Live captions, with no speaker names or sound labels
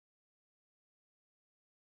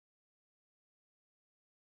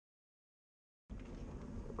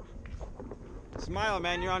Smile,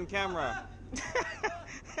 man, you're on camera.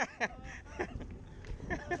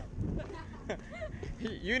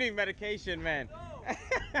 You need medication, man.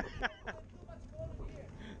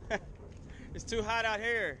 It's too hot out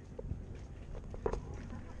here.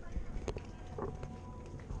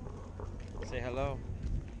 Say hello.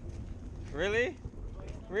 Really?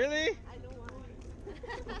 Really? I don't want.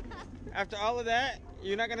 After all of that,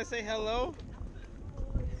 you're not gonna say hello?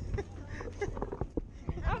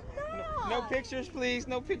 I'm not. No pictures, please.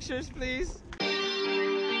 No pictures, please.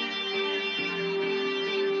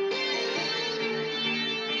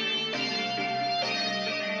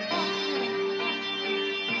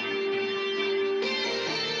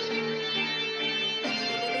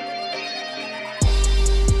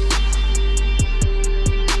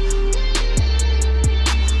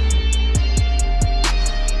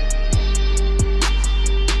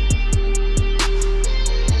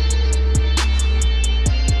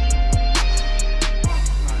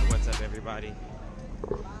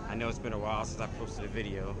 I know it's been a while since I posted a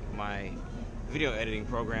video. My video editing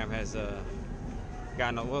program has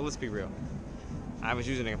gotten, well, let's be real. I was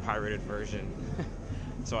using a pirated version,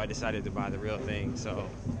 so I decided to buy the real thing. So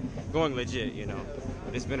going legit, you know.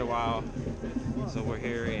 But it's been a while. So we're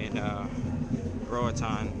here in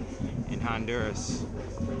Roatan in Honduras,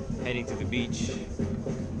 heading to the beach.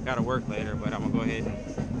 Gotta work later, but I'm gonna go ahead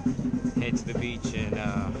and head to the beach and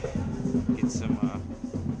get some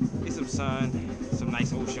sun, some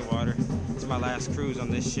nice ocean water. It's my last cruise on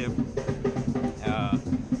this ship.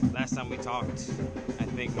 Last time we talked, I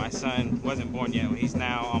think my son wasn't born yet. He's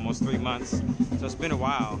now almost 3 months, so it's been a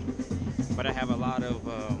while. But I have a lot of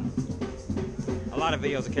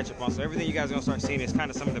videos to catch up on. So everything you guys are gonna start seeing is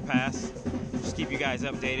kind of some of the past. Just keep you guys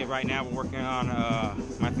updated. Right now, we're working on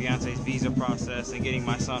my fiance's visa process and getting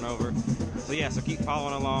my son over. So yeah, so keep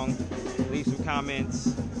following along. Leave some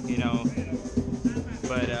comments, you know.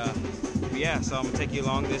 But yeah, so I'm gonna take you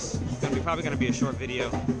along. This is probably gonna be a short video.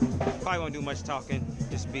 Probably won't do much talking.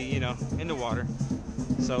 Just be, you know, in the water.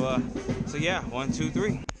 So so yeah, 1, 2, 3.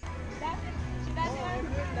 She doesn't want.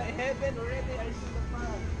 The heaven already. I see the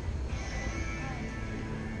fire.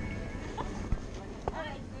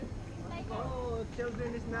 Oh,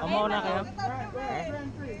 children is not. Amo na kayo?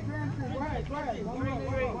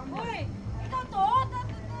 Hoy, ikaw to.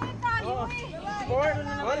 Tayo eh.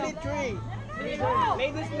 Only 3.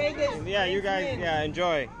 Ladies. Yeah, you guys, yeah,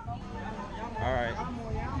 enjoy. All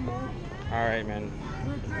right, man.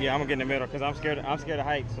 Yeah, I'm gonna get in the middle because I'm scared of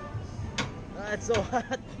heights. It's so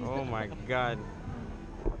hot. Oh my God.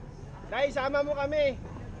 Guys, sama mo kami.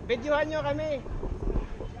 Videohan nyo kami.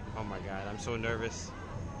 Oh my God, I'm so nervous.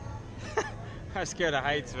 I'm scared of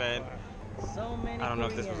heights, man. So many. I don't know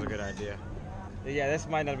if this was a good idea. Yeah, this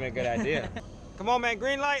might not have been a good idea. Come on, man,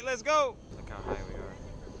 green light, let's go. Look how high we are.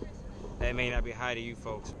 That may not be high to you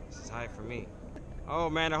folks. This is high for me. Oh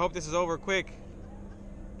man, I hope this is over quick.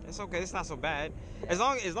 It's okay, it's not so bad. As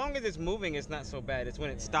long as it's moving, it's not so bad. It's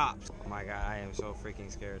when it stops. Oh my God, I am so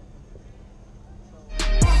freaking scared.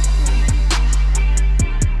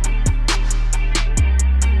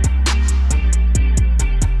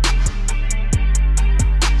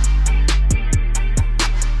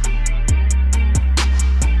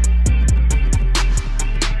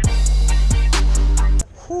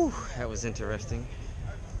 Whew, that was interesting.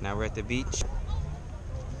 Now we're at the beach.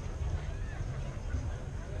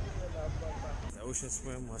 The ocean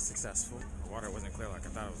swim was successful. The water wasn't clear like I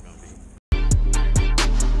thought it was gonna be.